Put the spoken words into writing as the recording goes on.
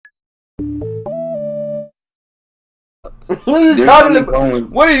What are you talking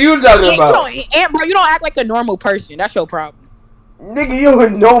about? What are you talking about? Ant, bro, you don't act like a normal person. That's your problem. Nigga, you don't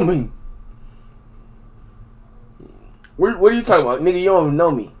even know me. What are you talking about? Nigga, you don't even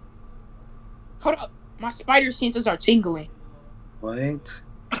know me. Hold up. My spider senses are tingling. What?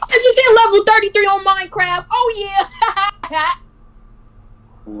 I just hit level 33 on Minecraft. Oh, yeah.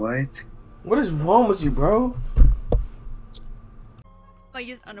 What? What is wrong with you, bro? My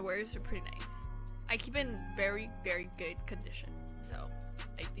used underwears are pretty nice. I keep in very, very good condition. So,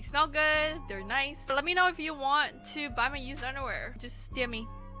 like, they smell good. They're nice. So let me know if you want to buy my used underwear. Just DM me.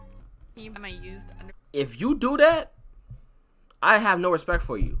 Can you buy my used underwear? If you do that, I have no respect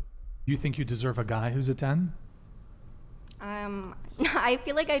for you. You think you deserve a guy who's a 10? I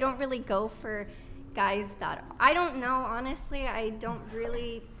feel like I don't really go for guys that... I don't know, honestly. I don't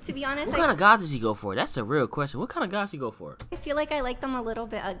really... To be honest, what kind of guys does he go for? That's a real question. What kind of guys does he go for? I feel like I like them a little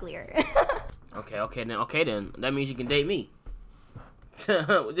bit uglier. Okay then. That means you can date me.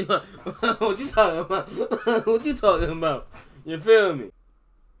 What you talking about? What you talking about? You feel me?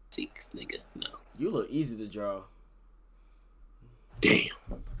 Six, nigga, no. You look easy to draw. Damn.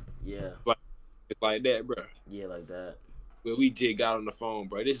 Yeah. It's like that, bro. Yeah, like that. Well, we just got on the phone,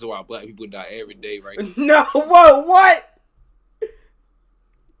 bro. This is why black people die every day, right? No, whoa, what?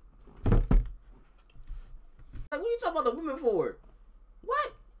 Like, what are you talking about the women for?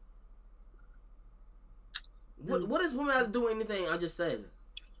 What? What does women have to do with anything I just said?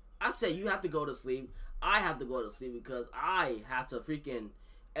 I said you have to go to sleep. I have to go to sleep because I have to freaking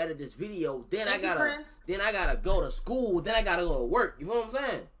edit this video. Then I gotta go to school. Then I gotta go to work. You know what I'm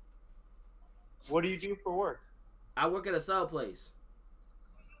saying? What do you do for work? I work at a sub place.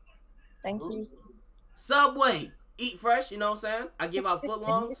 Thank you. Subway. Eat fresh, you know what I'm saying? I give out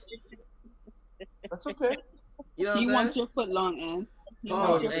footlongs. That's okay. You know what I'm saying? He wants your footlong, and Hey,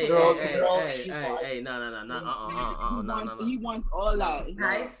 no. He wants all that.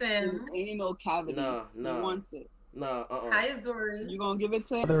 Hi, Sim. Ain't no cavity. No. He wants it. No, Hi, Zori. You gonna give it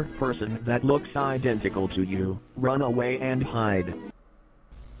to him? Other person that looks identical to you. Run away and hide.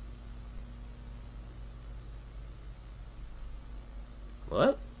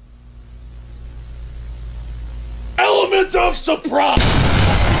 What? Element of surprise!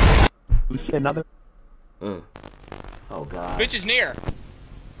 Who's another? Oh god. Bitch is near.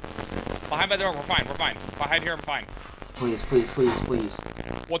 Behind by the door, we're fine. Behind here, I'm fine. Please.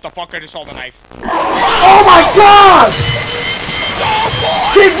 What the fuck? I just saw the knife. Oh my gosh!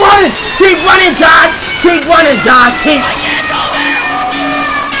 Keep running, Josh! Keep running, Josh!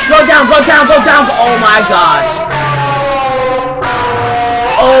 Go down! Oh my gosh!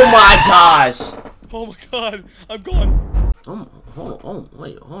 Oh my gosh! Oh my god, I'm gone. Hold on,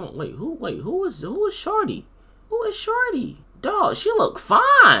 wait, who is Shorty? Who is Shorty? Dog, she look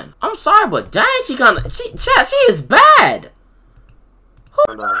fine. I'm sorry, but dang, she is bad.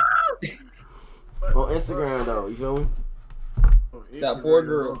 On Instagram though, you feel me? That poor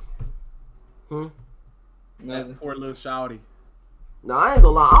girl. That poor little shouty. No, I ain't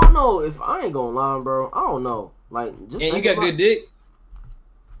gonna lie. I don't know if I ain't gonna lie, bro. I don't know. Like, just and you got good dick.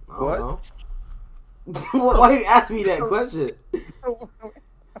 What? Why you ask me that question?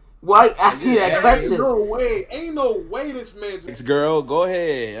 Why you ask me that question? Ain't no way this man's... Next girl, go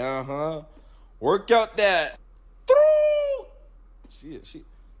ahead. Work out that she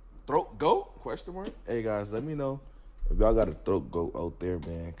throat goat? Question mark. Hey guys, let me know if y'all got a throat goat out there,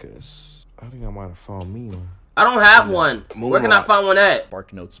 man, cause I think I might have found me one. I don't have one. Where can I find one at?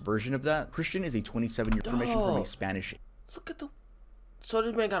 SparkNotes version of that. Christian is a 27-year information from a Spanish. Look at so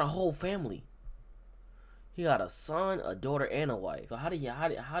this man got a whole family. He got a son, a daughter, and a wife. So how did he you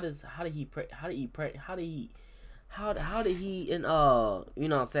know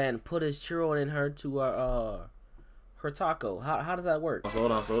what I'm saying, put his churro in her to her taco? How does that work?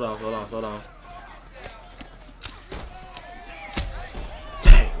 Hold on.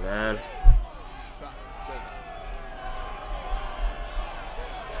 Dang, man.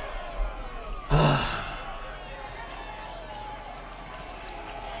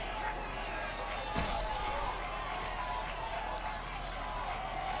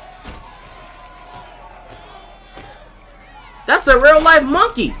 That's a real life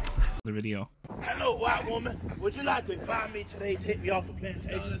monkey. The video. Hello, white woman. Would you like to buy me today? Take me off the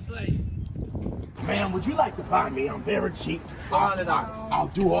plantation. Ma'am, would you like to buy me? I'm very cheap. I'll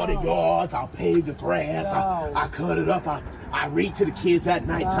do all the yards. I'll pave the grass. I cut it up. I read to the kids at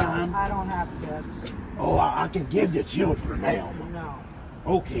nighttime. I don't have kids. Oh, I can give you children, ma'am. No.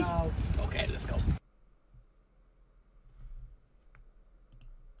 Okay. No. Okay, let's go.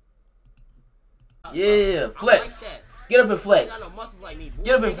 Yeah, flex. Get up and flex.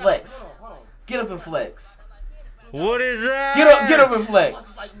 Get up and flex. Get up and flex. What is that? Get up and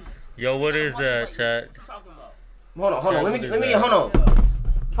flex. Yo, what is that, chat? Hold on. Let me hold on.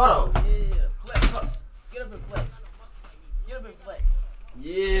 Hold on. Yeah, flex. Get up and flex.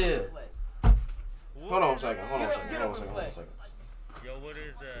 Yeah. Hold on a second. Yo, what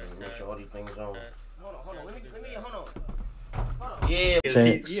is that? Make sure all these things on. Hold on. Let me hold on. Yeah.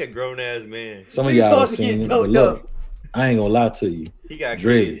 He a grown ass man. Some of y'all have seen it, but look, I ain't gonna lie to you. He got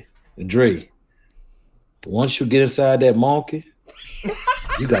Dre. Once you get inside that monkey,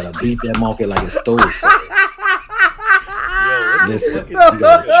 you gotta beat that monkey like it stole something. Listen, you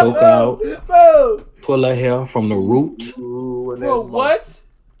gotta choke out, pull her hair from the root. Bro, what?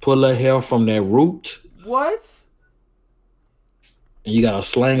 Pull her hair from that root. What? And you gotta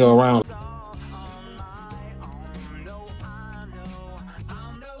slang her around.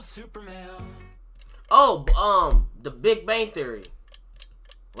 Oh, The Big Bang Theory,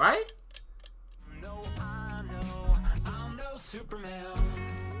 right?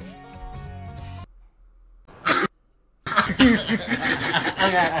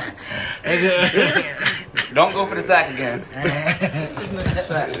 Don't go for the sack again.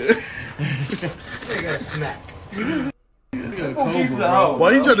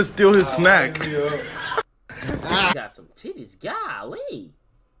 Why you trying to steal his snack? Got some titties, golly.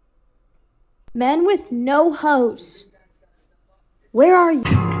 Men with no hose. Where are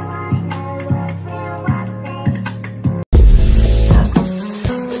you?